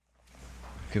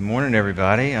Good morning,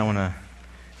 everybody. I want to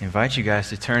invite you guys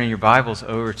to turn in your Bibles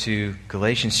over to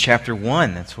Galatians chapter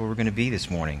 1. That's where we're going to be this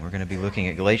morning. We're going to be looking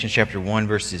at Galatians chapter 1,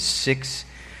 verses 6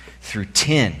 through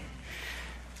 10.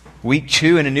 Week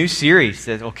 2 in a new series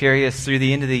that will carry us through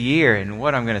the end of the year. And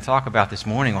what I'm going to talk about this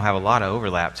morning will have a lot of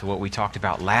overlap to what we talked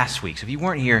about last week. So if you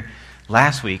weren't here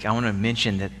last week, I want to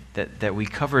mention that we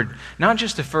covered not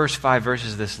just the first 5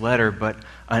 verses of this letter, but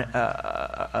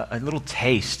a little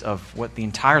taste of what the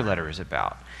entire letter is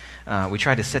about. We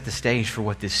tried to set the stage for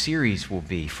what this series will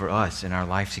be for us in our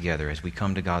life together as we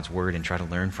come to God's Word and try to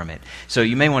learn from it. So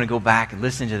you may want to go back and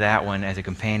listen to that one as a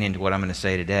companion to what I'm going to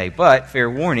say today. But, fair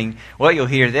warning, what you'll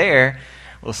hear there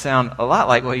will sound a lot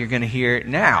like what you're going to hear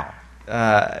now.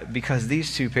 Because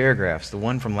these two paragraphs, the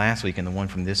one from last week and the one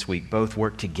from this week, both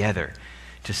work together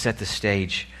to set the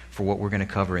stage for what we're going to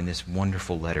cover in this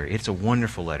wonderful letter. It's a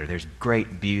wonderful letter. There's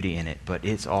great beauty in it, but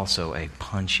it's also a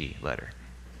punchy letter.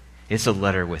 It's a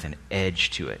letter with an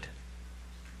edge to it.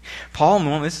 Paul,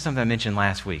 this is something I mentioned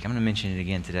last week. I'm going to mention it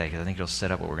again today because I think it'll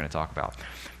set up what we're going to talk about.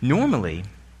 Normally,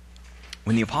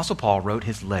 when the Apostle Paul wrote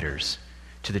his letters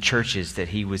to the churches that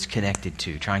he was connected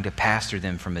to, trying to pastor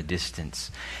them from a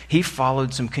distance, he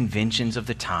followed some conventions of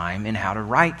the time in how to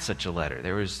write such a letter.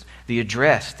 There was the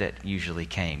address that usually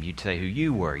came. You'd say who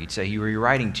you were. You'd say who you were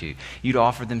writing to. You'd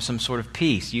offer them some sort of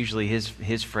peace. Usually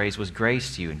his phrase was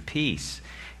grace to you and peace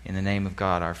in the name of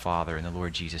God our Father and the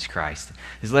Lord Jesus Christ.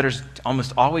 His letters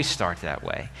almost always start that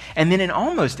way. And then in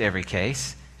almost every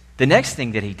case, the next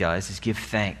thing that he does is give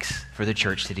thanks for the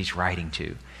church that he's writing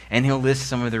to. And he'll list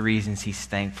some of the reasons he's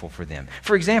thankful for them.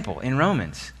 For example, in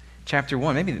Romans chapter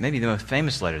 1, maybe the most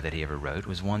famous letter that he ever wrote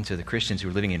was one to the Christians who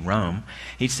were living in Rome.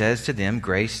 He says to them,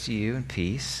 grace to you and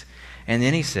peace. And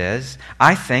then he says,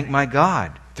 I thank my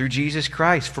God through Jesus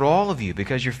Christ for all of you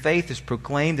because your faith is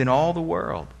proclaimed in all the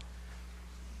world.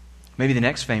 Maybe the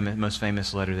next most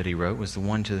famous letter that he wrote was the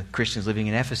one to the Christians living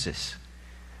in Ephesus.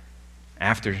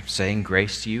 After saying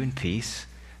grace to you and peace,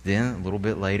 then a little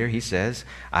bit later he says,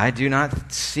 I do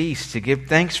not cease to give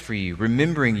thanks for you,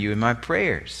 remembering you in my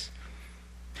prayers.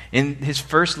 In his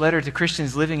first letter to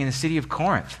Christians living in the city of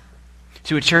Corinth,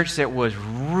 to a church that was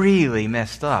really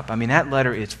messed up. I mean, that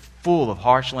letter is full of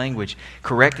harsh language,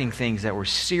 correcting things that were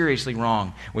seriously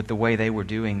wrong with the way they were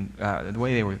doing, the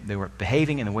way they were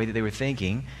behaving and the way that they were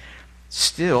thinking.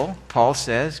 Still, Paul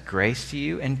says, grace to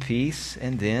you and peace,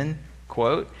 and then,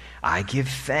 quote, I give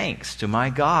thanks to my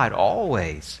God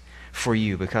always for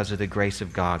you because of the grace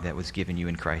of God that was given you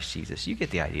in Christ Jesus. You get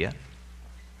the idea.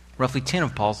 Roughly 10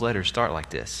 of Paul's letters start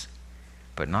like this,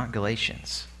 but not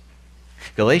Galatians.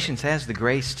 Galatians has the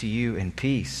grace to you and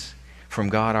peace from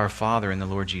God our Father and the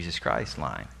Lord Jesus Christ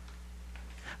line.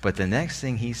 But the next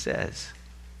thing he says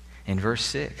in verse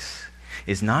 6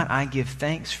 is not I give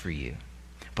thanks for you,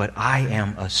 but I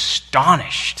am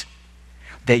astonished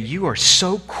that you are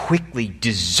so quickly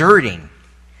deserting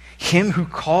him who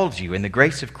called you in the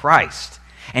grace of Christ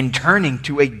and turning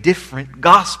to a different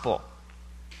gospel.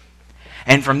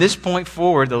 And from this point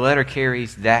forward, the letter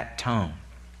carries that tone.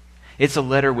 It's a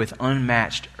letter with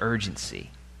unmatched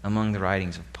urgency among the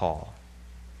writings of Paul.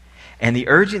 And the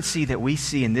urgency that we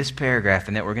see in this paragraph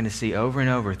and that we're going to see over and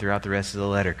over throughout the rest of the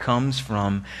letter comes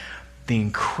from the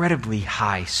incredibly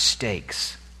high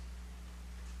stakes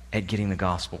at getting the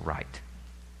gospel right.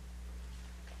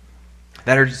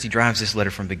 That urgency drives this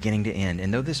letter from beginning to end.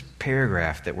 And though this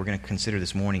paragraph that we're going to consider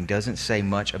this morning doesn't say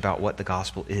much about what the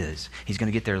gospel is, he's going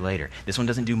to get there later. This one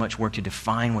doesn't do much work to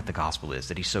define what the gospel is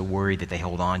that he's so worried that they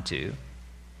hold on to.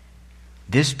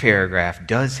 This paragraph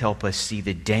does help us see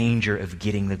the danger of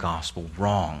getting the gospel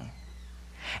wrong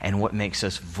and what makes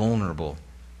us vulnerable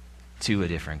to a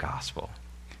different gospel.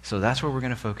 So that's where we're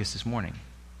going to focus this morning.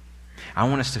 I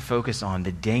want us to focus on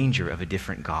the danger of a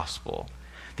different gospel,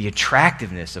 the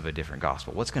attractiveness of a different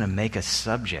gospel, what's going to make us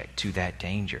subject to that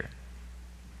danger,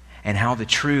 and how the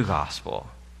true gospel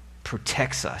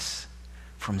protects us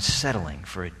from settling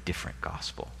for a different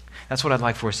gospel. That's what I'd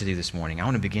like for us to do this morning. I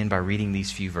want to begin by reading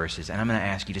these few verses, and I'm going to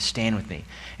ask you to stand with me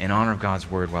in honor of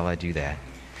God's word while I do that.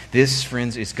 This,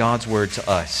 friends, is God's word to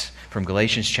us from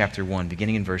Galatians chapter 1,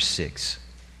 beginning in verse 6.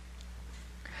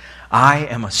 I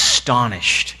am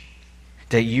astonished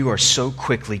that you are so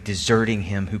quickly deserting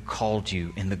him who called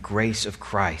you in the grace of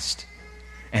Christ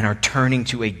and are turning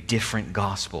to a different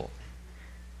gospel.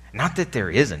 Not that there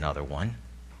is another one,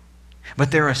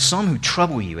 but there are some who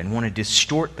trouble you and want to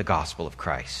distort the gospel of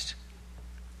Christ.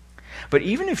 But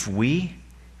even if we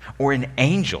or an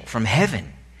angel from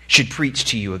heaven should preach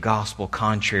to you a gospel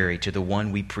contrary to the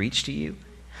one we preach to you,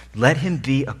 let him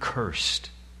be accursed.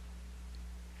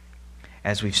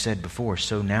 As we've said before,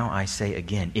 so now I say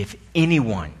again, if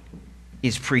anyone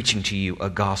is preaching to you a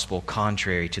gospel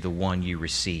contrary to the one you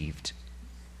received,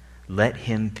 let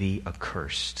him be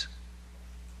accursed.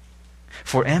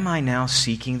 For am I now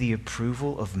seeking the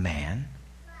approval of man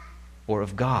or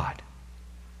of God?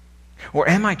 Or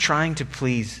am I trying to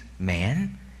please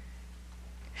man?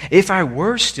 If I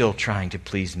were still trying to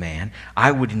please man,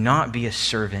 I would not be a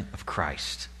servant of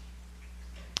Christ.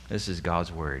 This is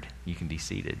God's word. You can be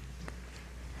seated.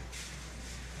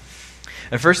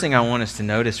 The first thing I want us to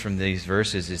notice from these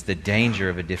verses is the danger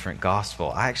of a different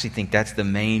gospel. I actually think that's the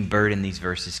main burden these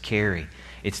verses carry.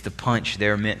 It's the punch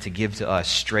they're meant to give to us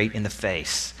straight in the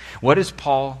face. What is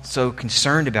Paul so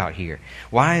concerned about here?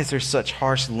 Why is there such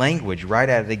harsh language right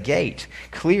out of the gate?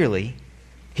 Clearly,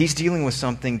 he's dealing with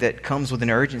something that comes with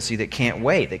an urgency that can't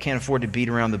wait, that can't afford to beat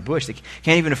around the bush, that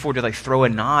can't even afford to throw a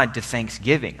nod to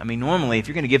thanksgiving. I mean, normally, if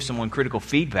you're going to give someone critical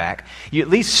feedback, you at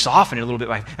least soften it a little bit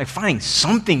by finding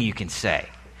something you can say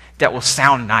that will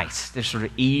sound nice, to sort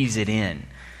of ease it in.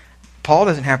 Paul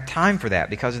doesn't have time for that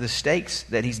because of the stakes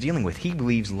that he's dealing with. He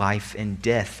believes life and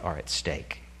death are at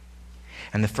stake.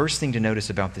 And the first thing to notice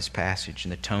about this passage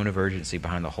and the tone of urgency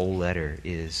behind the whole letter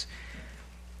is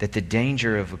that the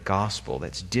danger of a gospel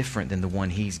that's different than the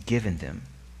one he's given them,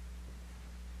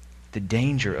 the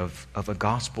danger of a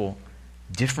gospel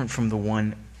different from the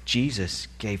one Jesus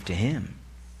gave to him,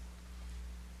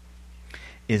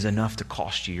 is enough to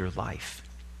cost you your life.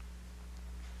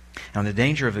 Now, the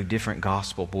danger of a different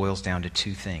gospel boils down to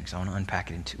two things. I want to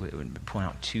unpack it and point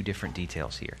out two different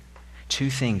details here. Two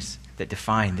things that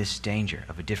define this danger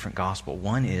of a different gospel.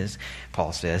 One is,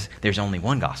 Paul says, there's only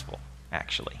one gospel,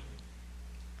 actually.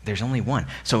 There's only one.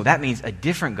 So that means a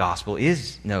different gospel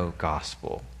is no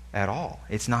gospel at all.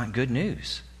 It's not good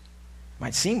news. It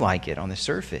might seem like it on the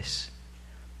surface,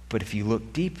 but if you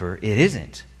look deeper, it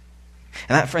isn't.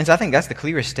 And that, friends, I think that's the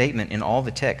clearest statement in all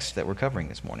the texts that we're covering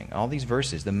this morning. All these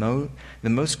verses, the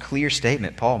most clear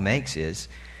statement Paul makes is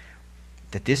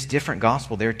that this different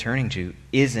gospel they're turning to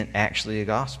isn't actually a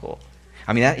gospel.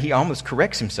 I mean, he almost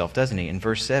corrects himself, doesn't he, in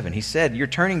verse 7. He said, you're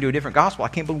turning to a different gospel. I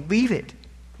can't believe it.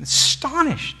 I'm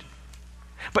astonished.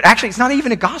 But actually, it's not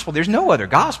even a gospel. There's no other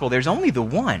gospel. There's only the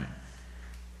one.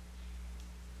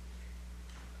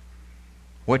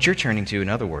 What you're turning to, in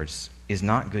other words, is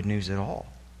not good news at all.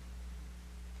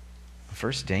 The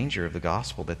first danger of the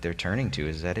gospel that they're turning to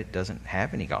is that it doesn't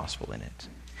have any gospel in it.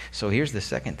 So here's the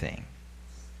second thing.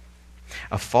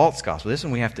 A false gospel.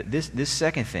 This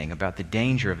second thing about the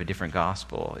danger of a different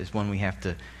gospel is one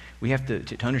to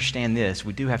understand this,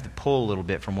 we do have to pull a little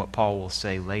bit from what Paul will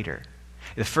say later.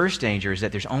 The first danger is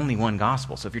that there's only one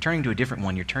gospel. So if you're turning to a different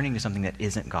one, you're turning to something that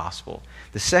isn't gospel.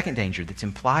 The second danger that's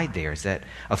implied there is that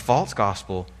a false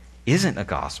gospel isn't a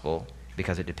gospel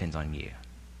because it depends on you.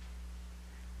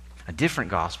 A different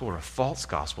gospel or a false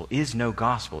gospel is no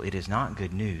gospel. It is not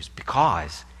good news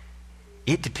because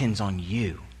it depends on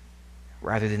you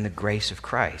rather than the grace of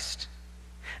Christ.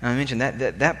 And I mentioned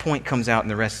that point comes out in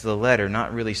the rest of the letter,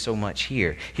 not really so much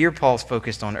here. Here Paul's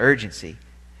focused on urgency.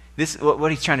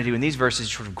 What he's trying to do in these verses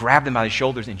is sort of grab them by the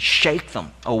shoulders and shake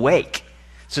them awake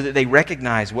so that they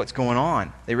recognize what's going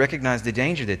on. They recognize the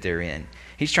danger that they're in.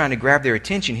 He's trying to grab their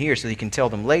attention here so he can tell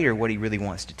them later what he really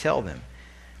wants to tell them.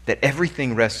 That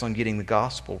everything rests on getting the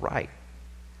gospel right.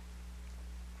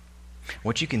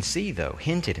 What you can see, though,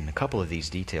 hinted in a couple of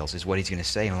these details is what he's going to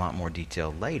say in a lot more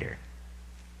detail later.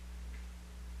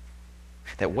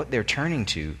 That what they're turning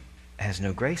to has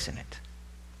no grace in it.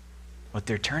 What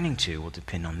they're turning to will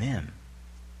depend on them.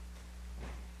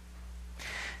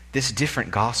 This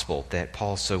different gospel that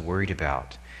Paul's so worried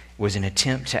about was an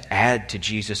attempt to add to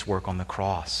Jesus' work on the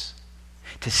cross.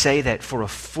 To say that for a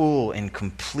full and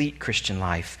complete Christian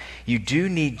life, you do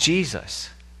need Jesus,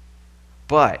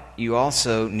 but you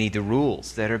also need the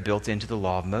rules that are built into the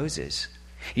law of Moses.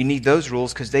 You need those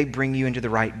rules because they bring you into the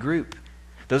right group.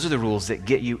 Those are the rules that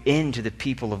get you into the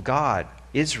people of God,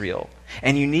 Israel.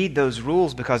 And you need those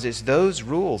rules because it's those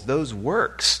rules, those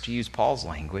works, to use Paul's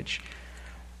language,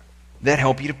 that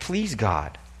help you to please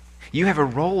God. You have a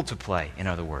role to play, in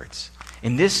other words.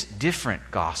 In this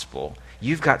different gospel,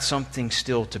 you've got something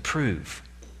still to prove.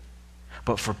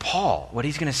 But for Paul, what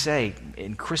he's going to say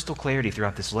in crystal clarity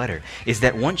throughout this letter is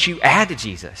that once you add to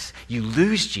Jesus, you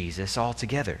lose Jesus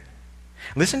altogether.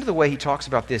 Listen to the way he talks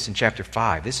about this in chapter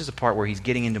 5. This is a part where he's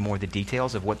getting into more of the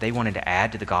details of what they wanted to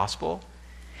add to the gospel.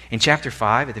 In chapter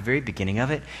 5, at the very beginning of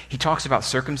it, he talks about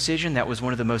circumcision. That was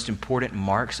one of the most important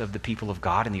marks of the people of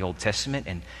God in the Old Testament.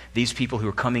 And these people who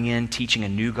are coming in, teaching a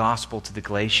new gospel to the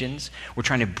Galatians, were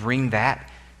trying to bring that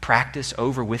practice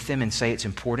over with them and say it's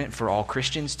important for all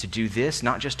Christians to do this,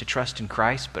 not just to trust in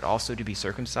Christ, but also to be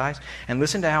circumcised. And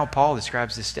listen to how Paul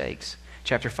describes the stakes.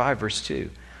 Chapter 5, verse 2.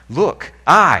 Look,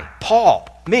 I,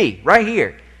 Paul, me, right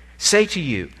here, say to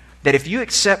you that if you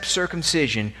accept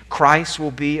circumcision, Christ will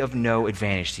be of no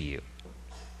advantage to you.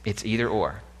 It's either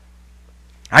or.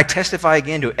 I testify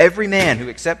again to every man who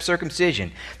accepts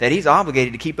circumcision that he's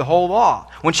obligated to keep the whole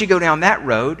law. Once you go down that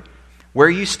road, where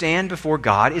you stand before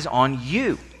God is on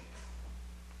you.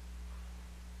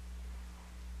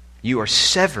 You are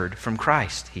severed from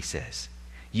Christ, he says.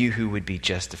 You who would be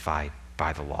justified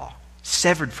by the law.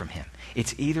 Severed from him.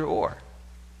 It's either or.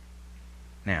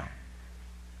 Now,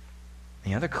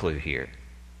 the other clue here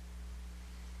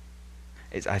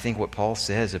is, I think, what Paul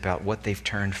says about what they've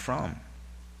turned from.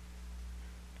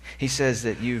 He says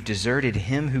that you've deserted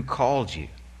him who called you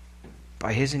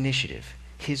by his initiative,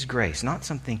 his grace.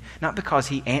 Not because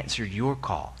he answered your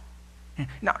call.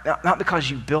 Not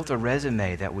because you built a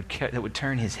resume that would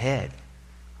turn his head.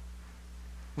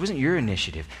 It wasn't your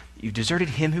initiative. You deserted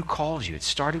him who called you. It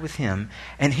started with him,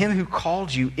 and him who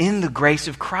called you in the grace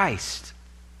of Christ.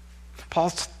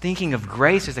 Paul's thinking of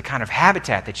grace as the kind of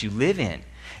habitat that you live in.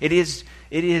 It is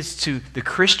to the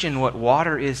Christian what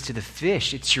water is to the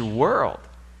fish. It's your world.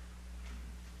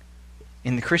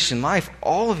 In the Christian life,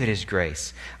 all of it is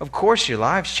grace. Of course, your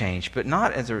lives change, but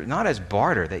not as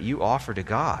barter that you offer to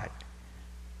God.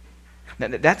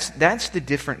 That's the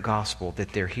different gospel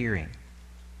that they're hearing.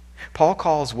 Paul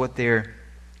calls what they're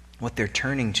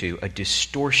turning to a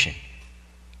distortion.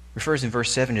 Refers in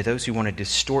verse 7 to those who want to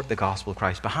distort the gospel of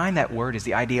Christ. Behind that word is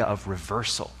the idea of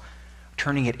reversal,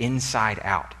 turning it inside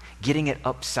out, getting it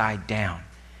upside down.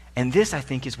 And this, I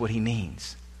think, is what he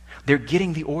means. They're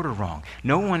getting the order wrong.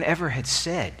 No one ever had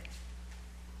said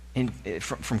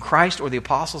from Christ or the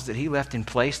apostles that he left in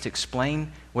place to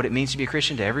explain what it means to be a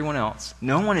Christian to everyone else.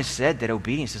 No one has said that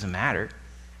obedience doesn't matter.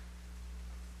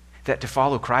 That to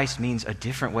follow Christ means a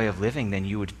different way of living than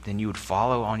you would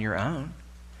follow on your own.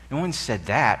 No one said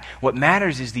that. What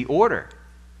matters is the order.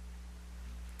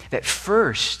 That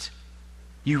first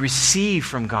you receive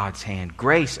from God's hand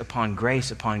grace upon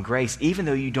grace upon grace, even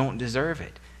though you don't deserve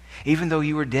it. Even though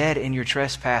you were dead in your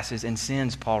trespasses and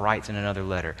sins, Paul writes in another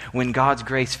letter. When God's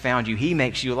grace found you, he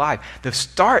makes you alive. The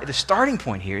starting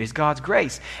point here is God's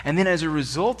grace. And then as a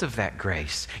result of that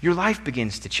grace, your life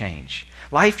begins to change.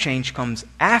 Life change comes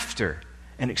after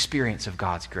an experience of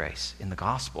God's grace in the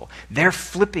gospel. They're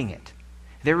flipping it.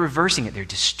 They're reversing it. They're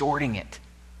distorting it.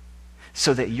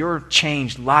 So that your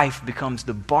changed life becomes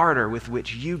the barter with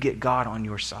which you get God on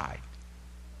your side.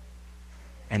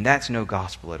 And that's no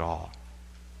gospel at all.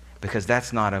 Because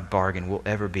that's not a bargain we'll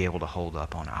ever be able to hold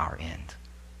up on our end.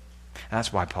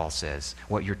 That's why Paul says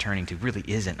what you're turning to really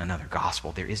isn't another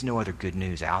gospel. There is no other good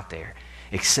news out there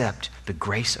except the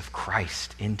grace of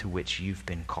Christ into which you've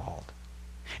been called.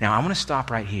 Now, I want to stop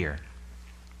right here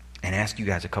and ask you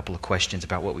guys a couple of questions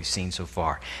about what we've seen so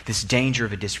far. This danger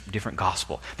of a different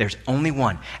gospel. There's only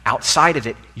one. Outside of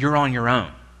it, you're on your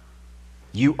own.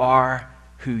 You are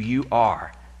who you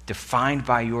are, defined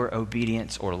by your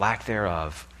obedience or lack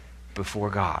thereof before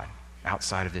God,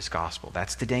 outside of this gospel.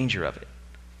 That's the danger of it.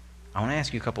 I want to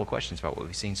ask you a couple of questions about what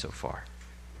we've seen so far.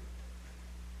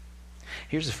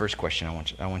 Here's the first question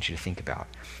I want you to think about.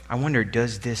 I wonder,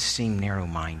 does this seem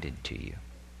narrow-minded to you?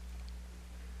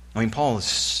 I mean, Paul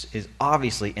is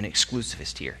obviously an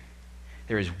exclusivist here.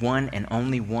 There is one and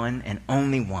only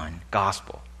one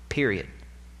gospel, period.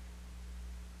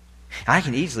 I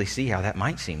can easily see how that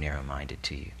might seem narrow-minded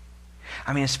to you.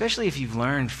 I mean, especially if you've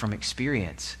learned from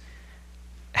experience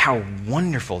how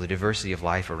wonderful the diversity of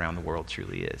life around the world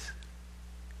truly is.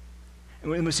 And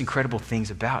one of the most incredible things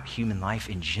about human life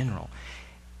in general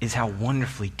is how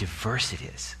wonderfully diverse it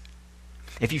is.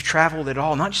 If you've traveled at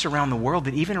all, not just around the world,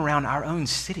 but even around our own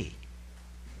city,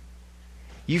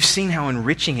 you've seen how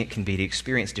enriching it can be to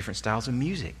experience different styles of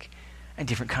music and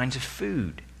different kinds of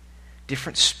food,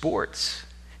 different sports,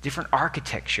 different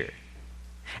architecture.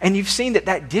 And you've seen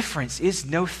that difference is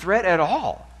no threat at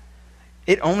all.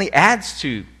 It only adds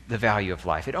to the value of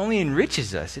life. It only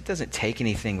enriches us. It doesn't take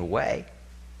anything away.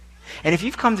 And if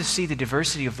you've come to see the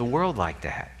diversity of the world like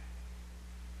that,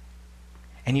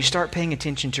 and you start paying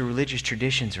attention to religious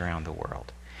traditions around the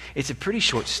world, it's a pretty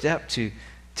short step to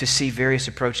see various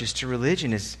approaches to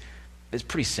religion as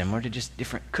pretty similar to just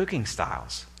different cooking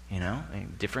styles. You know, I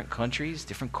mean, different countries,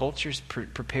 different cultures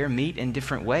prepare meat in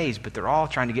different ways, but they're all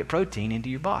trying to get protein into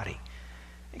your body.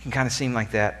 It can kind of seem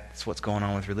like that's what's going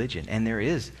on with religion. And there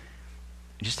is,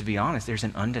 just to be honest, there's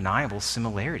an undeniable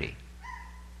similarity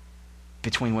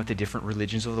between what the different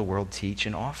religions of the world teach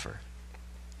and offer.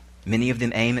 Many of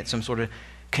them aim at some sort of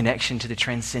connection to the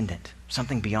transcendent,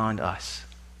 something beyond us.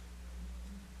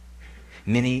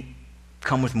 Many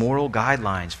come with moral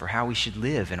guidelines for how we should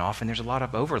live, and often there's a lot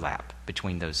of overlap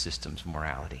between those systems of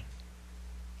morality.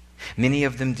 Many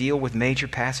of them deal with major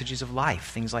passages of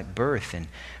life, things like birth and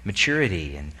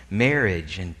maturity and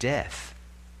marriage and death.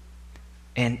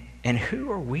 And who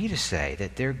are we to say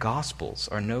that their gospels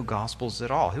are no gospels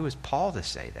at all? Who is Paul to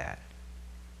say that?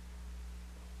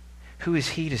 Who is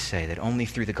he to say that only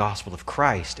through the gospel of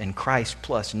Christ and Christ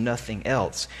plus nothing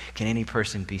else can any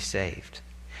person be saved?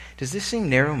 Does this seem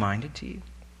narrow-minded to you?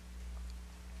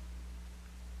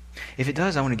 If it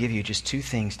does, I want to give you just two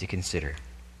things to consider.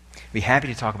 I'd be happy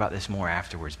to talk about this more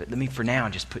afterwards, but let me for now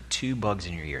just put two bugs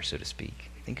in your ear, so to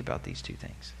speak. Think about these two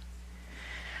things.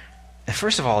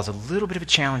 First of all, is a little bit of a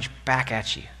challenge back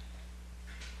at you.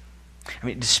 I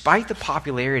mean, despite the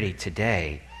popularity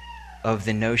today of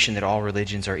the notion that all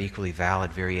religions are equally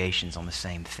valid variations on the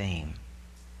same theme,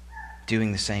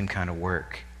 doing the same kind of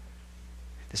work,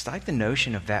 despite the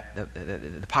notion of that,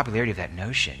 the popularity of that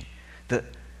notion,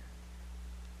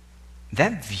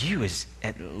 that view is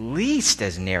at least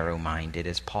as narrow-minded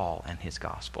as Paul and his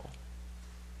gospel.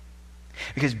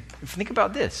 Because think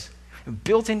about this.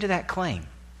 Built into that claim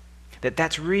that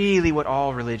that's really what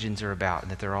all religions are about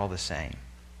and that they're all the same.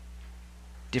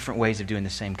 Different ways of doing the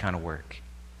same kind of work.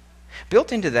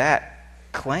 Built into that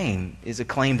claim is a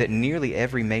claim that nearly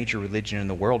every major religion in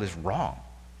the world is wrong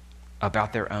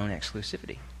about their own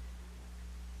exclusivity.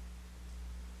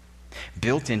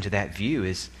 Built into that view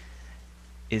is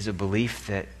a belief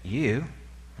that you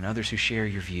and others who share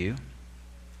your view,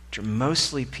 which are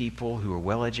mostly people who are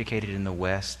well-educated in the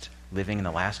West, living in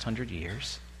the last 100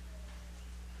 years,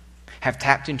 have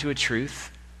tapped into a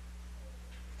truth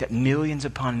that millions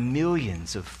upon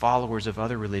millions of followers of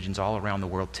other religions all around the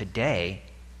world today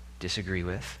disagree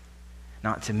with,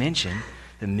 not to mention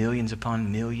the millions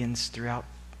upon millions throughout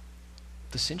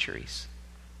the centuries.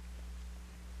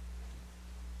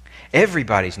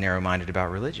 Everybody's narrow-minded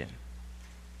about religion.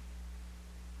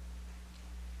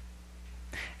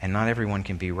 And not everyone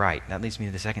can be right. That leads me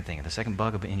to the second thing, the second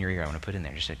bug in your ear I want to put in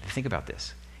there. Just think about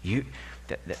this.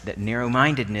 That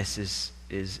narrow-mindedness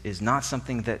is not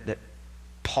something that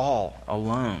Paul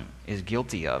alone is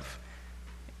guilty of.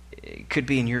 It could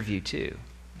be in your view too.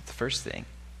 That's the first thing.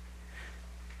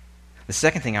 The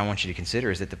second thing I want you to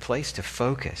consider is that the place to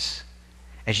focus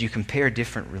as you compare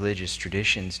different religious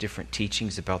traditions, different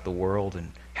teachings about the world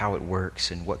and how it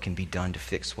works and what can be done to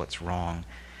fix what's wrong,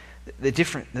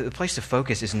 the place to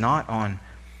focus is not on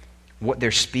what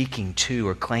they're speaking to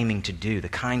or claiming to do, the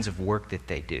kinds of work that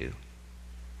they do,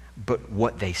 but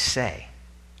what they say.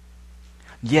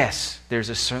 Yes, there's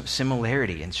a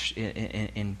similarity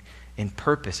in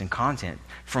purpose and content,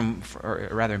 or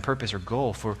rather in purpose or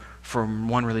goal from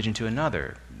one religion to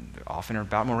another. They're often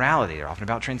about morality. They're often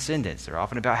about transcendence. They're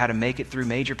often about how to make it through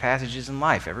major passages in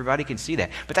life. Everybody can see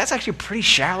that. But that's actually a pretty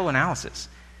shallow analysis.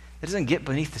 It doesn't get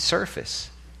beneath the surface.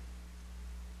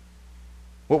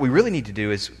 What we really need to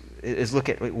do is look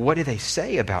at what do they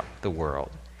say about the world?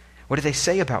 What do they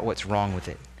say about what's wrong with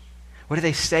it? What do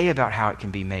they say about how it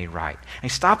can be made right? And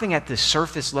stopping at the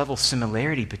surface level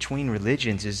similarity between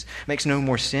religions makes no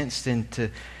more sense than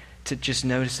to just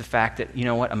notice the fact that, you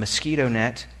know what, a mosquito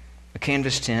net, a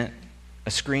canvas tent,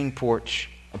 a screen porch,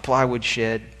 a plywood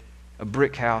shed, a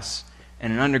brick house,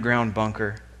 and an underground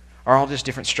bunker are all just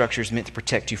different structures meant to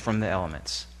protect you from the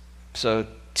elements. So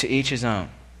to each his own.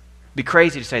 It'd be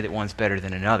crazy to say that one's better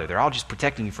than another. They're all just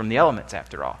protecting you from the elements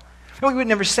after all. And we would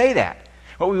never say that.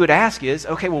 What we would ask is,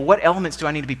 okay, well, what elements do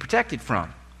I need to be protected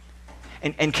from?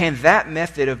 And can that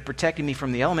method of protecting me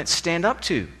from the elements stand up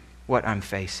to what I'm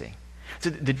facing? So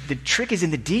the trick is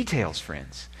in the details,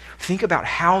 friends. Think about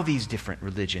how these different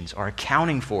religions are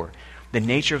accounting for the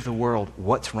nature of the world,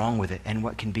 what's wrong with it, and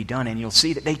what can be done. And you'll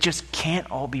see that they just can't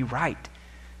all be right.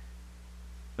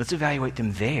 Let's evaluate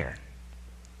them there.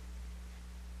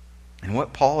 And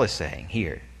what Paul is saying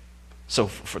here, so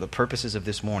for the purposes of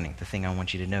this morning, the thing I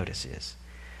want you to notice is,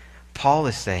 Paul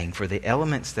is saying for the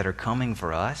elements that are coming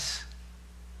for us,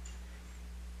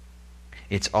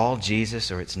 it's all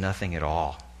Jesus or it's nothing at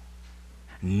all.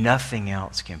 Nothing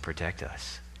else can protect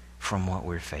us from what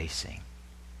we're facing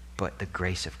but the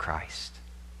grace of Christ.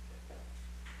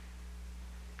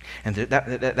 And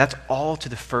that's all to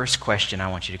the first question I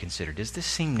want you to consider. Does this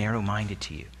seem narrow-minded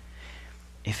to you?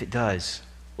 If it does,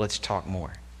 let's talk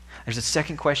more. There's a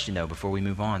second question, though, before we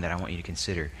move on that I want you to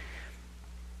consider.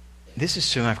 This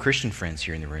is to my Christian friends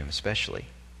here in the room especially.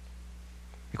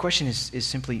 The question is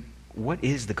simply, what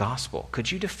is the gospel?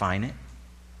 Could you define it?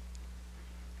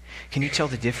 Can you tell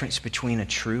the difference between a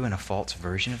true and a false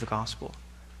version of the gospel?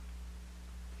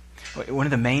 One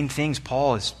of the main things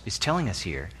Paul is telling us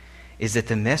here is that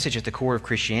the message at the core of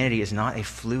Christianity is not a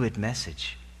fluid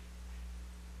message.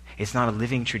 It's not a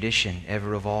living tradition,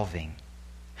 ever evolving.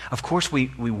 Of course, we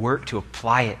work to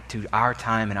apply it to our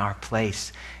time and our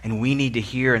place, and we need to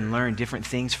hear and learn different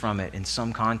things from it in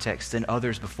some contexts than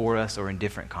others before us or in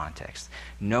different contexts.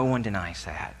 No one denies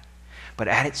that. But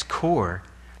at its core,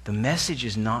 the message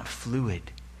is not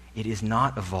fluid. It is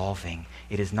not evolving.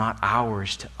 It is not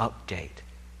ours to update.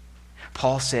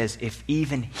 Paul says if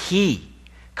even he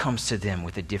comes to them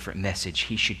with a different message,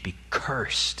 he should be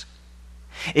cursed.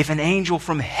 If an angel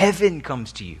from heaven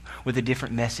comes to you with a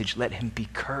different message, let him be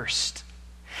cursed.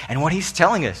 And what he's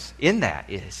telling us in that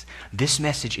is this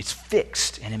message is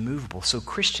fixed and immovable. So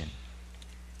Christian,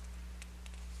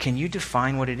 can you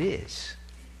define what it is?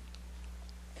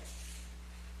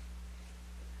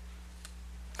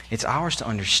 It's ours to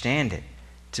understand it,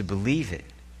 to believe it,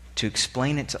 to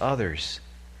explain it to others,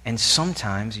 and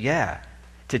sometimes,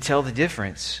 to tell the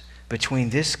difference between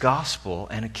this gospel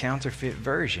and a counterfeit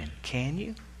version. Can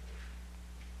you?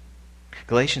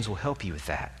 Galatians will help you with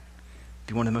that.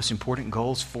 One of the most important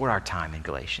goals for our time in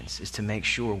Galatians is to make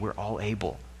sure we're all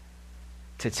able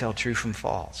to tell true from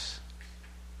false.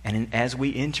 And as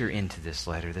we enter into this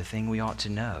letter, the thing we ought to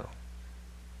know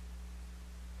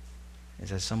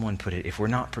is, as someone put it, if we're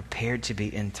not prepared to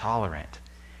be intolerant,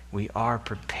 we are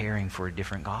preparing for a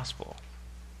different gospel.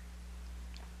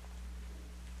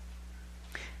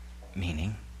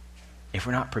 Meaning, if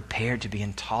we're not prepared to be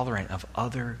intolerant of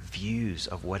other views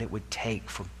of what it would take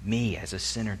for me as a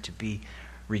sinner to be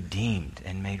redeemed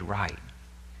and made right,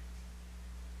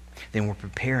 then we're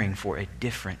preparing for a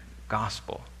different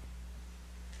gospel.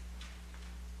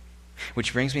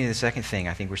 Which brings me to the second thing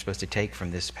I think we're supposed to take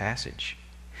from this passage.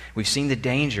 We've seen the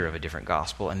danger of a different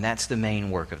gospel, and that's the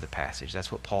main work of the passage. That's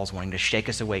what Paul's wanting to shake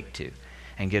us awake to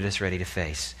and get us ready to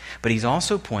face. But he's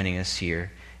also pointing us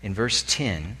here in verse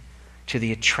 10 to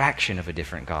the attraction of a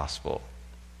different gospel,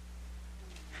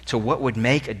 to what would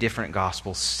make a different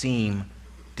gospel seem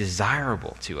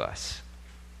desirable to us.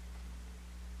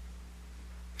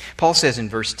 Paul says in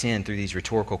verse 10, through these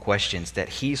rhetorical questions, that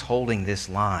he's holding this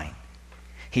line.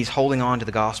 He's holding on to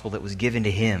the gospel that was given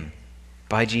to him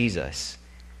by Jesus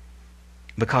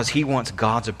because he wants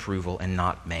God's approval and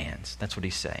not man's. That's what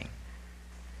he's saying.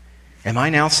 Am I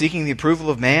now seeking the approval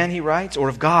of man, he writes, or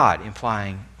of God?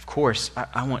 Implying, of course,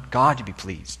 I want God to be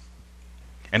pleased.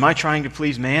 Am I trying to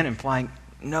please man? Implying,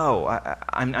 no,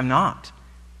 I'm not.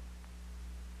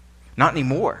 Not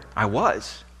anymore. I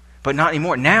was, but not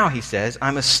anymore. Now, he says,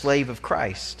 I'm a slave of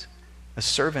Christ, a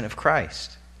servant of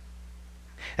Christ.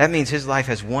 That means his life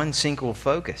has one single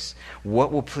focus.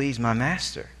 What will please my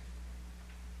master?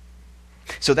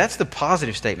 So that's the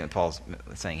positive statement Paul's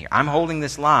saying here. I'm holding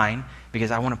this line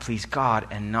because I want to please God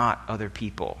and not other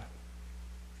people.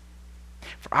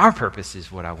 For our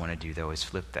purposes, what I want to do, though, is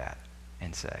flip that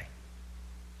and say,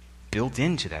 built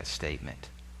into that statement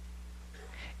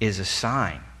is a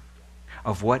sign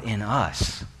of what in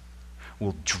us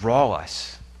will draw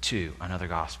us to another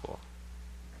gospel.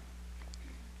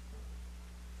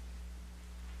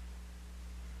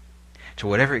 To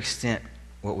whatever extent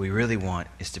what we really want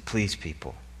is to please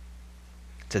people,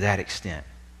 to that extent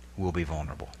we'll be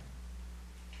vulnerable.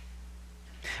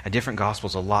 A different gospel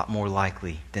is a lot more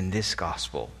likely than this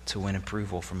gospel to win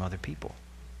approval from other people.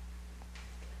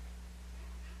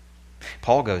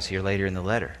 Paul goes here later in the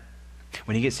letter.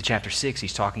 When he gets to chapter 6,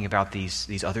 he's talking about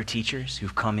these other teachers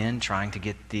who've come in trying to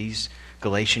get these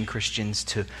Galatian Christians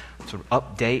to sort of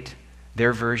update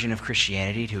their version of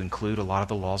Christianity to include a lot of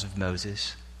the laws of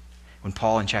Moses. When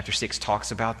Paul in chapter 6 talks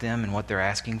about them and what they're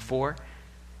asking for,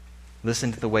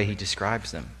 listen to the way he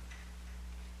describes them.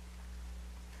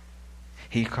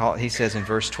 He says in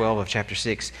verse 12 of chapter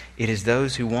 6, it is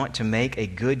those who want to make a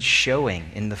good showing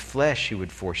in the flesh who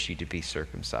would force you to be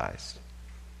circumcised.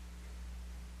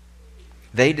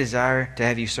 They desire to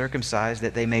have you circumcised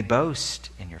that they may boast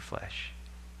in your flesh.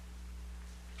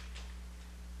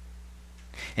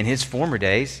 In his former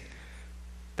days,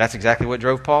 that's exactly what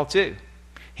drove Paul too.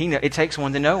 It takes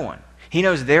one to know one. He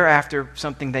knows they're after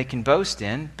something they can boast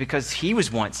in because he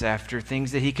was once after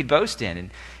things that he could boast in.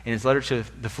 And in his letter to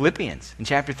the Philippians, in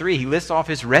chapter 3, he lists off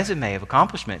his resume of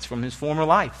accomplishments from his former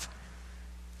life.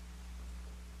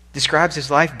 Describes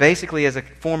his life basically as a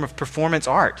form of performance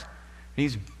art.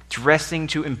 He's dressing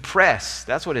to impress.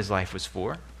 That's what his life was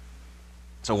for.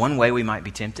 So one way we might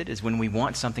be tempted is when we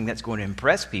want something that's going to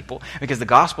impress people, because the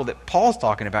gospel that Paul's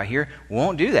talking about here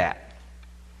won't do that.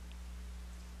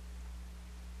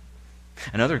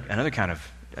 Another kind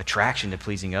of attraction to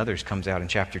pleasing others comes out in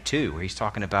chapter 2, where he's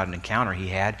talking about an encounter he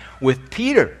had with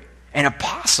Peter, an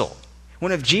apostle,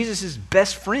 one of Jesus'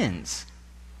 best friends,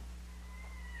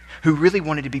 who really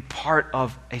wanted to be part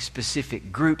of a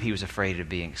specific group he was afraid of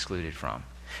being excluded from.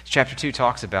 Chapter 2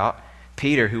 talks about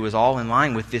Peter, who was all in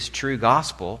line with this true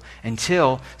gospel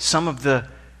until some of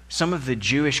the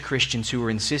Jewish Christians who were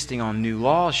insisting on new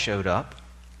laws showed up,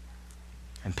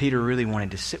 and Peter really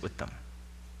wanted to sit with them.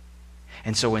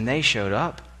 And so when they showed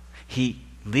up, he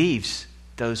leaves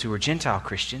those who were Gentile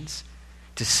Christians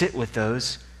to sit with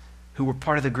those who were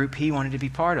part of the group he wanted to be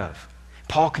part of.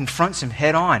 Paul confronts him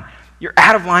head on. You're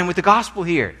out of line with the gospel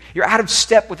here. You're out of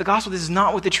step with the gospel. This is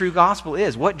not what the true gospel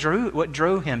is. What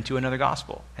drove him to another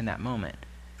gospel in that moment?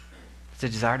 It's a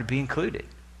desire to be included.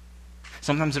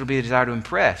 Sometimes it'll be a desire to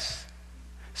impress.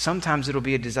 Sometimes it'll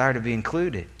be a desire to be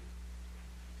included.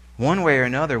 One way or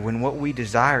another, when what we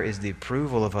desire is the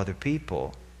approval of other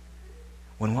people,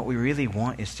 when what we really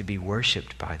want is to be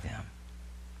worshiped by them,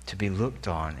 to be looked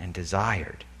on and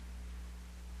desired,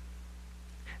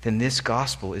 then this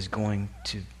gospel is going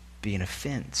to be an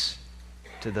offense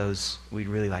to those we'd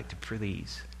really like to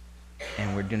please.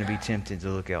 And we're going to be tempted to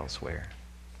look elsewhere.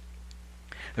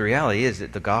 The reality is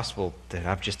that the gospel that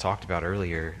I've just talked about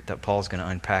earlier, that Paul's going to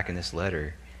unpack in this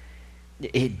letter,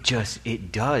 it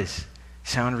does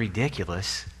sound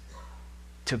ridiculous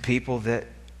to people that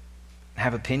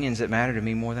have opinions that matter to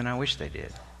me more than I wish they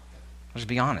did. I'll just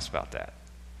be honest about that.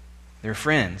 There are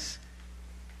friends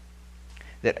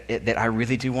that I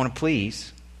really do want to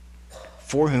please,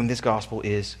 for whom this gospel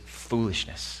is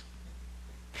foolishness.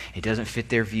 It doesn't fit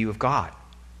their view of God,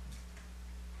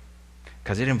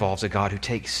 because it involves a God who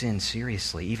takes sin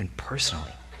seriously, even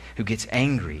personally, who gets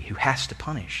angry, who has to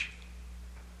punish.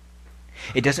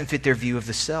 It doesn't fit their view of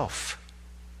the self,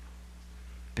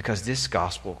 because this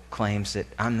gospel claims that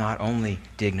I'm not only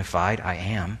dignified, I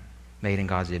am made in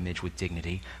God's image with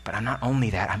dignity, but I'm not only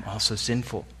that, I'm also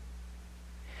sinful.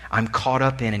 I'm caught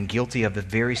up in and guilty of the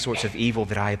very sorts of evil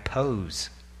that I oppose.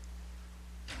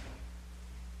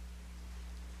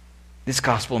 This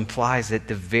gospel implies that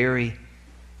the very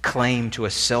claim to a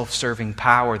self-serving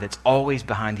power that's always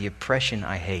behind the oppression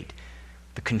I hate,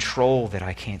 the control that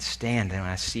I can't stand, and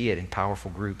I see it in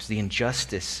powerful groups, the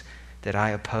injustice that I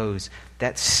oppose,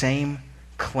 that same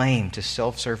claim to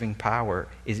self-serving power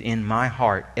is in my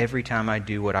heart every time I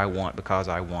do what I want because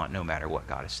I want, no matter what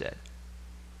God has said.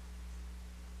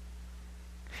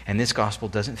 And this gospel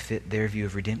doesn't fit their view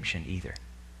of redemption either,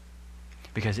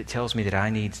 because it tells me that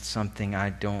I need something I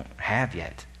don't have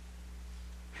yet,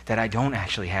 that I don't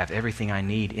actually have everything I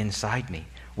need inside me,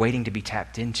 waiting to be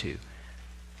tapped into,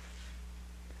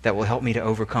 that will help me to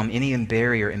overcome any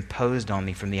barrier imposed on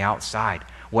me from the outside.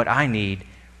 What I need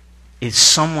is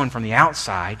someone from the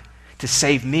outside to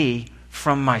save me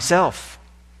from myself,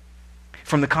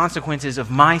 from the consequences of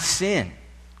my sin.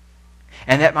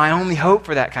 And that my only hope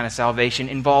for that kind of salvation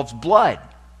involves blood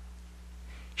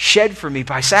shed for me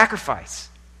by sacrifice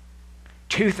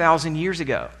 2,000 years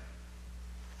ago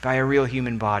by a real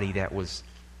human body that was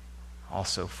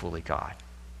also fully God.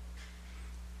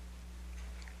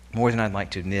 More than I'd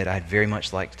like to admit, I'd very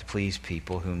much like to please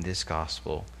people to whom this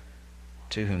gospel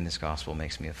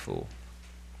makes me a fool.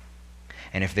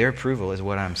 And if their approval is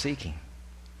what I'm seeking,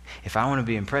 if I want to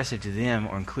be impressive to them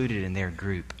or included in their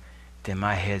group, then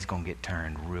my head's going to get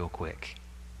turned real quick.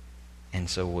 And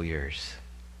so will yours.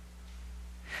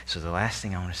 So the last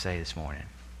thing I want to say this morning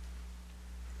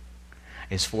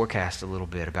is forecast a little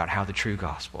bit about how the true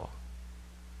gospel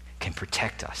can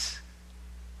protect us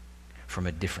from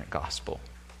a different gospel.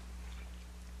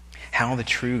 How the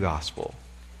true gospel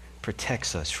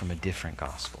protects us from a different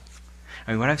gospel.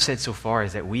 I mean, what I've said so far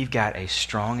is that we've got a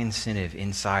strong incentive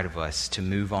inside of us to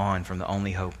move on from the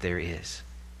only hope there is.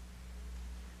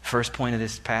 First point of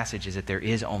this passage is that there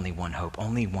is only one hope,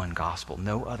 only one gospel.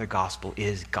 No other gospel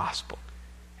is gospel.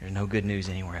 There's no good news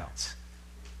anywhere else.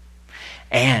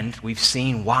 And we've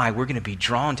seen why we're going to be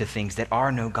drawn to things that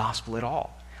are no gospel at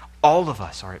all. All of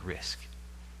us are at risk.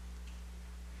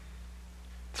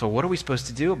 So what are we supposed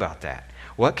to do about that?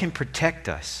 What can protect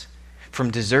us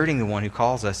from deserting the one who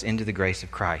calls us into the grace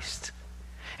of Christ?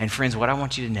 And friends, what I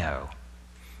want you to know,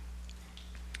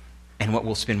 and what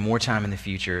we'll spend more time in the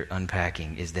future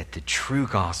unpacking, is that the true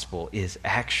gospel is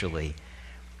actually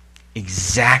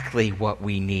exactly what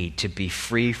we need to be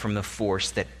free from the force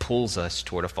that pulls us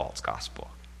toward a false gospel.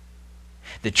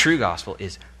 The true gospel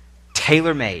is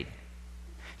tailor-made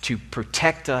to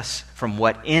protect us from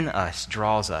what in us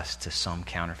draws us to some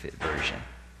counterfeit version.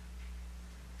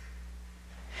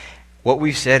 What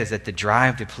we've said is that the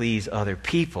drive to please other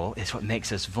people is what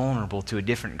makes us vulnerable to a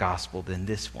different gospel than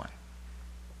this one.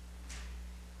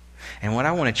 And what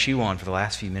I want to chew on for the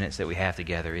last few minutes that we have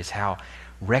together is how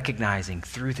recognizing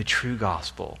through the true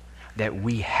gospel that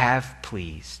we have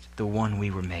pleased the one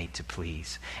we were made to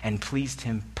please, and pleased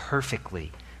him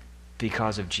perfectly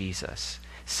because of Jesus,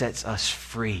 sets us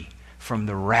free from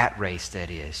the rat race that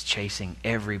is chasing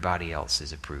everybody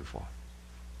else's approval.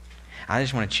 I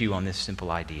just want to chew on this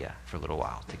simple idea for a little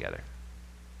while together.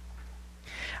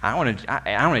 I want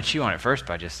to chew on it first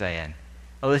by just saying,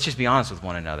 let's just be honest with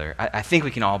one another. I think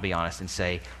we can all be honest and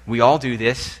say, we all do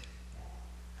this.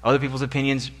 Other people's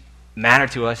opinions matter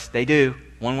to us. They do,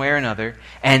 one way or another.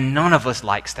 And none of us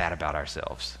likes that about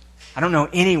ourselves. I don't know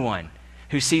anyone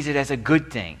who sees it as a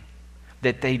good thing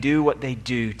that they do what they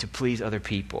do to please other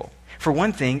people. For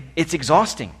one thing, it's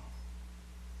exhausting.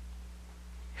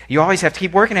 You always have to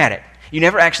keep working at it. You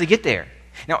never actually get there.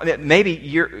 Now, maybe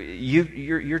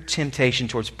your temptation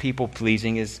towards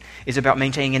people-pleasing is about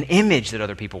maintaining an image that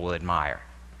other people will admire.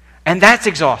 And that's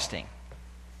exhausting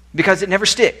because it never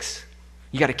sticks.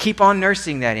 You got to keep on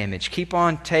nursing that image, keep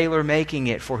on tailor-making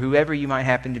it for whoever you might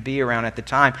happen to be around at the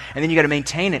time, and then you got to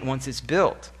maintain it once it's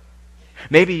built.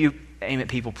 Maybe you aim at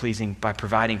people-pleasing by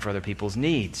providing for other people's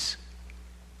needs.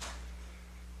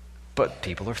 But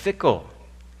people are fickle.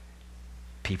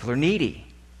 People are needy.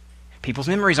 People's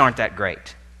memories aren't that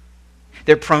great.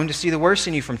 They're prone to see the worst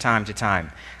in you from time to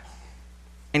time.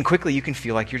 And quickly you can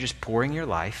feel like you're just pouring your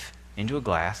life into a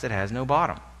glass that has no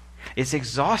bottom. It's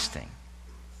exhausting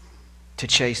to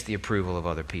chase the approval of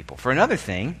other people. For another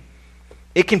thing,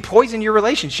 it can poison your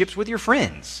relationships with your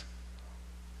friends.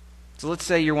 So let's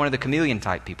say you're one of the chameleon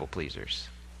type people pleasers,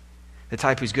 the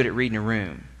type who's good at reading a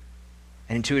room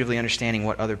and intuitively understanding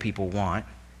what other people want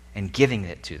and giving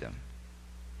it to them.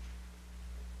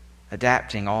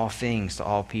 Adapting all things to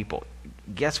all people.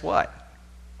 Guess what?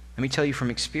 Let me tell you from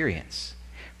experience.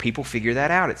 People figure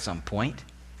that out at some point,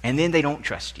 and then they don't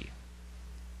trust you.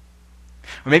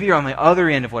 Or maybe you're on the other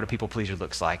end of what a people pleaser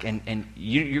looks like, and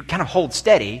you kind of hold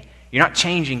steady. You're not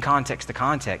changing context to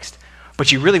context,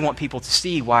 but you really want people to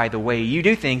see why the way you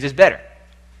do things is better.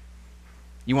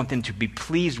 You want them to be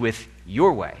pleased with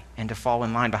your way and to fall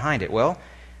in line behind it. Well,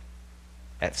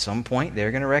 at some point,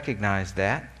 they're going to recognize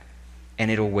that, and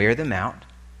it'll wear them out,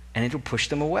 and it'll push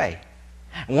them away.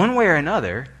 One way or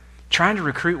another, trying to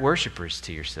recruit worshipers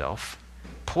to yourself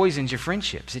poisons your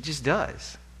friendships. It just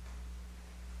does.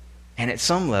 And at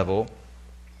some level,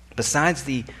 besides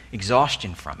the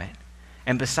exhaustion from it,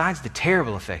 and besides the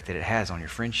terrible effect that it has on your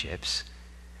friendships,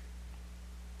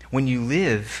 when you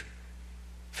live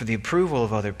for the approval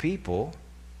of other people,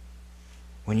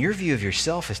 when your view of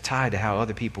yourself is tied to how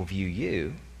other people view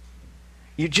you,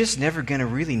 you're just never going to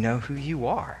really know who you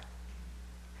are.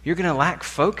 You're going to lack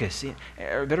focus.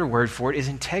 A better word for it is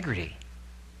integrity.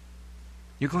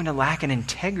 You're going to lack an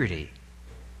integrity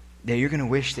that you're going to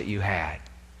wish that you had.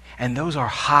 And those are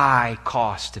high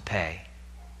costs to pay.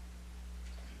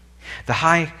 The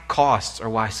high costs are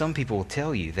why some people will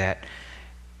tell you that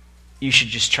you should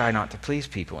just try not to please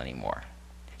people anymore.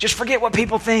 Just forget what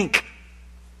people think.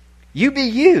 You be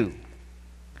you.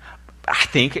 I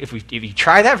think if you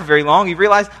try that for very long, you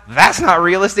realize that's not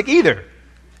realistic either.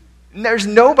 There's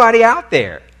nobody out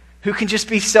there who can just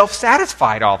be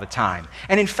self-satisfied all the time.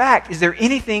 And in fact, is there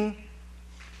anything...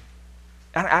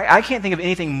 I can't think of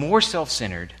anything more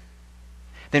self-centered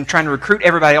than trying to recruit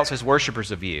everybody else as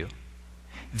worshipers of you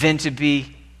than to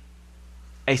be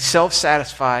a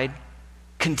self-satisfied,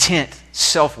 content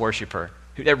self-worshiper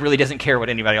that really doesn't care what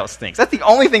anybody else thinks. That's the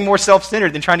only thing more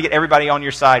self-centered than trying to get everybody on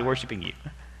your side worshiping you.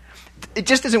 It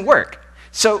just doesn't work.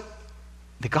 So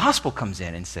the gospel comes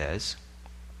in and says,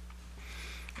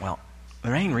 well, the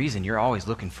main reason you're always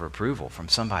looking for approval from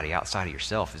somebody outside of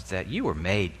yourself is that you were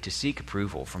made to seek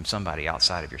approval from somebody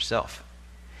outside of yourself.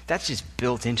 That's just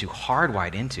built into,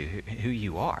 hardwired into who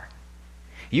you are.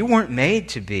 You weren't made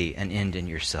to be an end in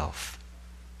yourself.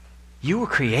 You were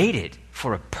created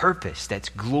for a purpose that's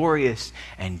glorious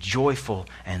and joyful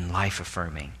and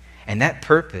life-affirming. And that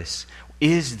purpose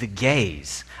is the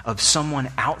gaze of someone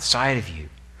outside of you,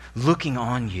 looking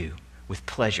on you with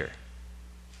pleasure.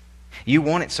 You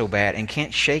want it so bad and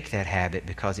can't shake that habit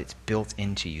because it's built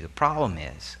into you. The problem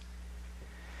is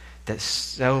that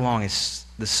so long as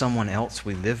the someone else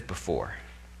we lived before,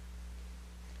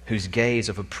 whose gaze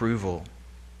of approval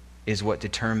is what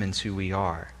determines who we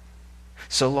are,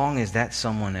 so long as that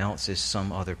someone else is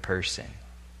some other person,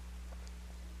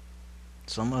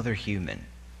 some other human,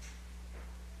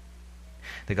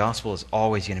 the gospel is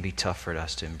always going to be tough for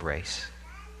us to embrace.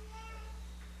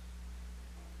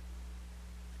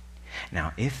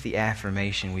 Now, if the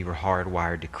affirmation we were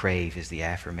hardwired to crave is the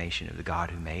affirmation of the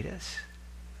God who made us,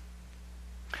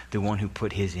 the one who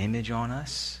put his image on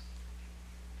us,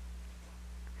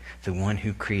 the one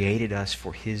who created us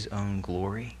for his own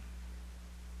glory,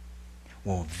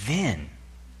 Well, then,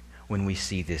 when we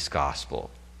see this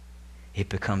gospel, it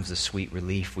becomes the sweet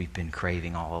relief we've been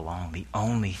craving all along, the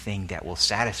only thing that will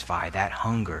satisfy that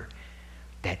hunger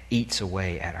that eats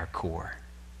away at our core.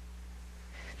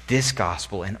 This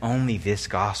gospel, and only this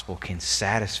gospel, can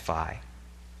satisfy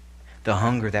the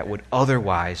hunger that would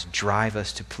otherwise drive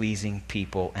us to pleasing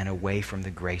people and away from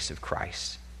the grace of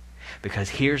Christ. Because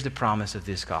here's the promise of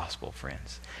this gospel,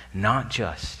 friends. Not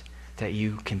just that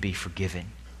you can be forgiven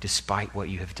despite what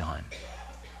you have done,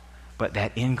 but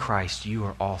that in Christ you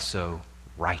are also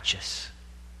righteous.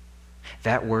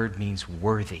 That word means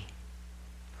worthy.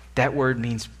 That word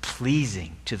means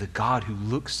pleasing to the God who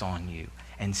looks on you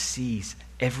and sees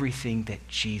everything that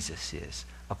Jesus is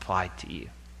applied to you.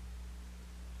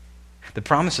 The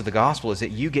promise of the gospel is that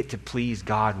you get to please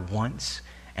God once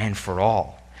and for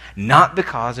all. Not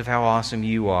because of how awesome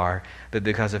you are, but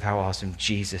because of how awesome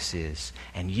Jesus is.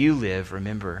 And you live,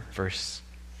 remember verse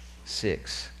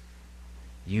 6,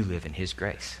 you live in His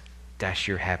grace. That's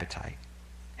your habitat.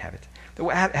 How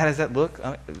does that look?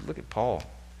 Look at Paul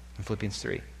in Philippians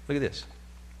 3. Look at this.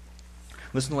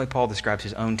 Listen to the way Paul describes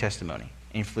his own testimony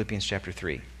in Philippians chapter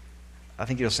 3. I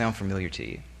think it'll sound familiar to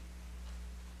you.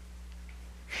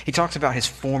 He talks about his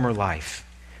former life.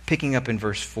 Picking up in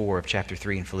verse 4 of chapter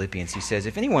 3 in Philippians, he says,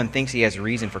 if anyone thinks he has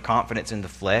reason for confidence in the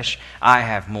flesh, I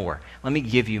have more. Let me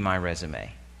give you my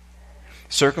resume.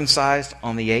 Circumcised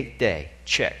on the 8th day,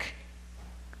 check.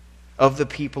 Of the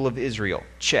people of Israel,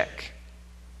 check.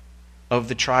 Of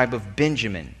the tribe of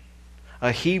Benjamin,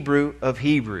 a Hebrew of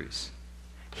Hebrews.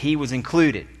 He was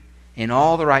included in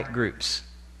all the right groups,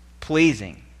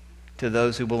 pleasing to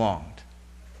those who belonged.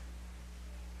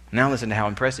 Now listen to how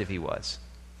impressive he was.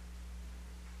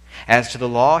 As to the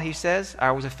law, he says,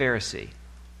 I was a Pharisee.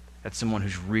 That's someone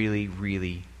who's really,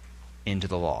 really into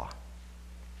the law.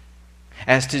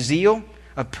 As to zeal,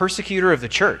 a persecutor of the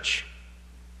church.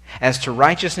 As to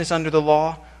righteousness under the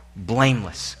law,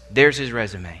 blameless. There's his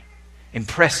resume.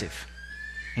 Impressive.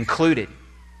 Included.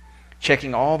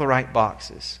 Checking all the right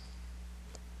boxes.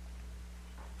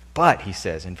 But, he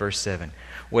says in verse 7,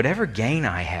 whatever gain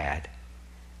I had,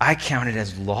 I counted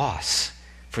as loss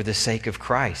for the sake of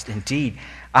Christ. Indeed,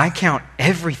 I count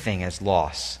everything as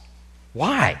loss.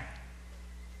 Why?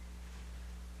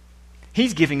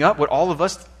 He's giving up what all of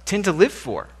us tend to live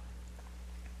for.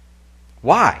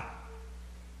 Why?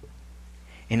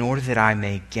 In order that I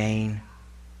may gain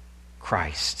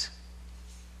Christ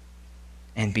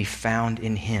and be found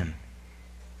in Him,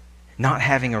 not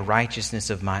having a righteousness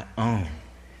of my own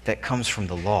that comes from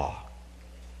the law,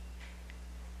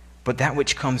 but that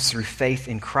which comes through faith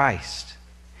in Christ,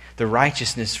 the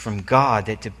righteousness from God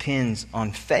that depends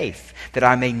on faith, that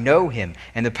I may know Him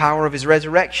and the power of His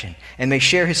resurrection, and may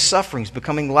share His sufferings,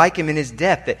 becoming like Him in His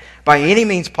death, that by any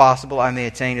means possible I may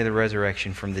attain to the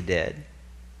resurrection from the dead.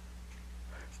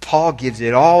 Paul gives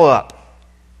it all up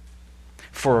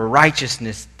for a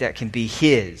righteousness that can be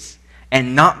his,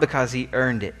 and not because he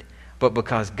earned it, but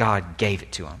because God gave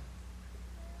it to him.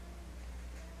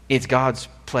 It's God's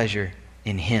pleasure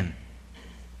in him.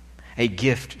 A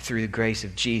gift through the grace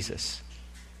of Jesus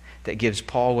that gives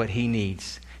Paul what he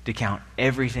needs to count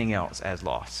everything else as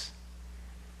loss.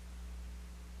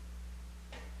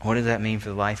 What does that mean for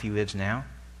the life he lives now?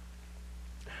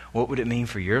 What would it mean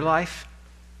for your life?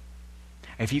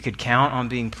 If you could count on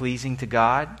being pleasing to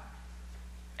God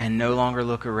and no longer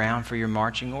look around for your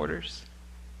marching orders,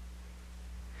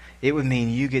 it would mean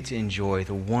you get to enjoy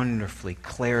the wonderfully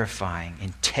clarifying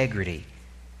integrity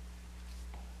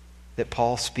that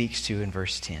Paul speaks to in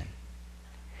verse 10.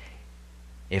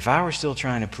 If I were still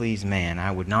trying to please man, I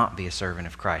would not be a servant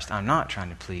of Christ. I'm not trying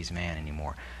to please man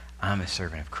anymore. I'm a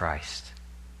servant of Christ.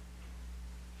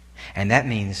 And that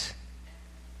means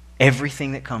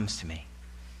everything that comes to me,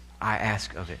 I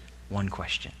ask of it one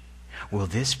question. Will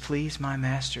this please my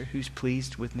master who's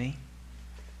pleased with me?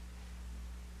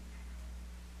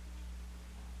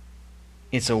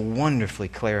 It's a wonderfully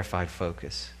clarified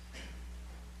focus.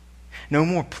 No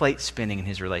more plate spinning in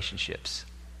his relationships.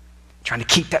 Trying to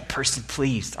keep that person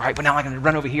pleased. All right, but now I'm going to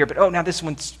run over here. But now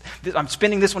I'm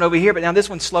spinning this one over here, but now this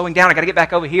one's slowing down. I got to get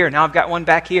back over here. Now I've got one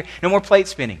back here. No more plate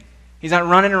spinning. He's not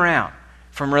running around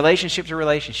from relationship to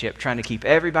relationship trying to keep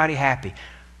everybody happy.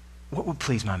 What would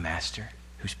please my master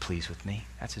who's pleased with me?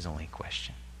 That's his only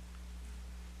question.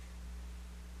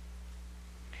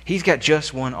 He's got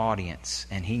just one audience,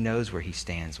 and he knows where he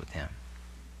stands with him.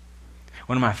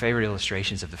 One of my favorite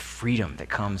illustrations of the freedom that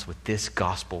comes with this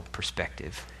gospel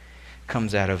perspective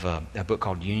comes out of a book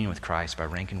called Union with Christ by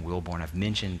Rankin Wilbourne. I've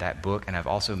mentioned that book, and I've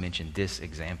also mentioned this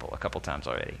example a couple times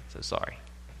already, so sorry.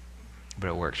 But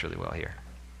it works really well here.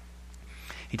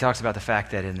 He talks about the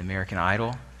fact that in American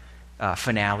Idol,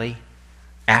 finale,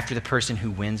 after the person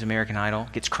who wins American Idol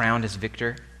gets crowned as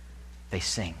victor, they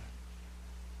sing.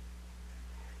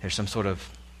 There's some sort of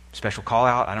special call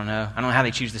out. I don't know how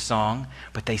they choose the song,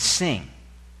 but they sing.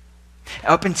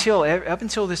 Up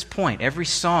until this point, every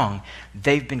song,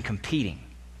 they've been competing.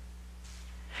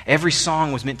 Every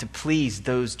song was meant to please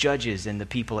those judges and the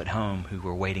people at home who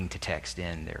were waiting to text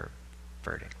in their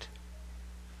verdict.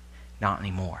 Not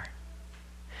anymore.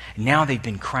 Now they've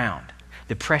been crowned.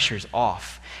 The pressure's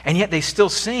off. And yet they still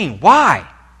sing. Why?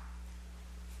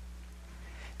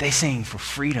 They sing for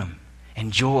freedom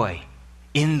and joy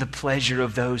in the pleasure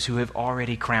of those who have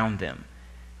already crowned them.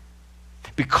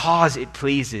 Because it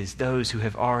pleases those who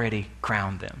have already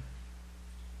crowned them.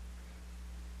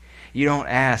 You don't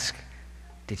ask,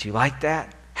 did you like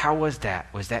that? How was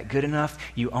that? Was that good enough?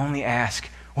 You only ask,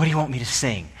 what do you want me to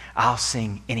sing? I'll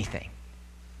sing anything.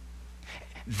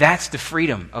 That's the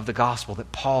freedom of the gospel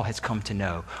that Paul has come to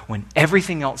know when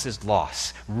everything else is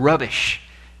lost, rubbish,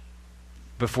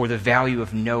 before the value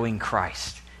of knowing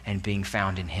Christ and being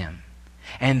found in Him.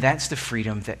 And that's the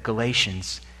freedom that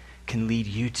Galatians can lead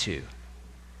you to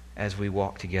as we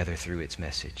walk together through its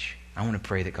message. I want to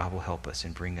pray that God will help us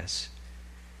and bring us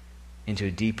into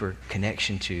a deeper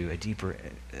connection to, a deeper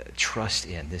trust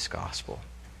in this gospel.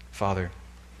 Father,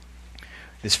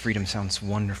 this freedom sounds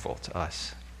wonderful to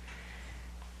us.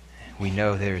 We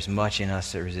know there's much in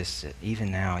us that resists it.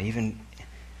 Even now, even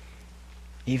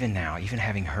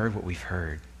having heard what we've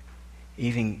heard,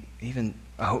 even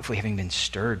hopefully having been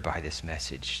stirred by this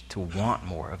message to want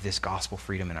more of this gospel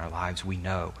freedom in our lives, we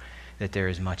know that there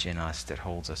is much in us that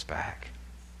holds us back.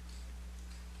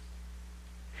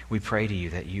 We pray to you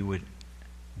that you would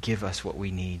give us what we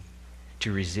need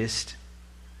to resist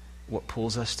what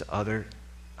pulls us to other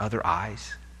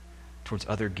eyes, towards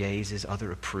other gazes,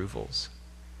 other approvals.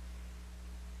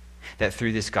 That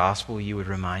through this gospel you would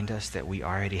remind us that we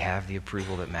already have the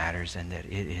approval that matters and that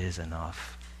it is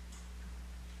enough.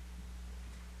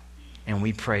 And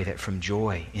we pray that from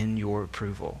joy in your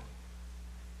approval,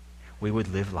 we would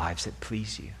live lives that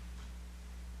please you.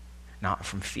 Not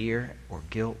from fear or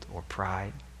guilt or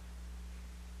pride,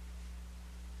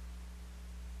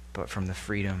 but from the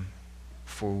freedom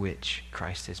for which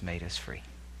Christ has made us free.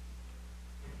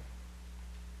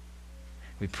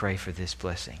 We pray for this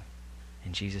blessing.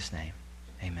 In Jesus' name,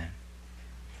 amen.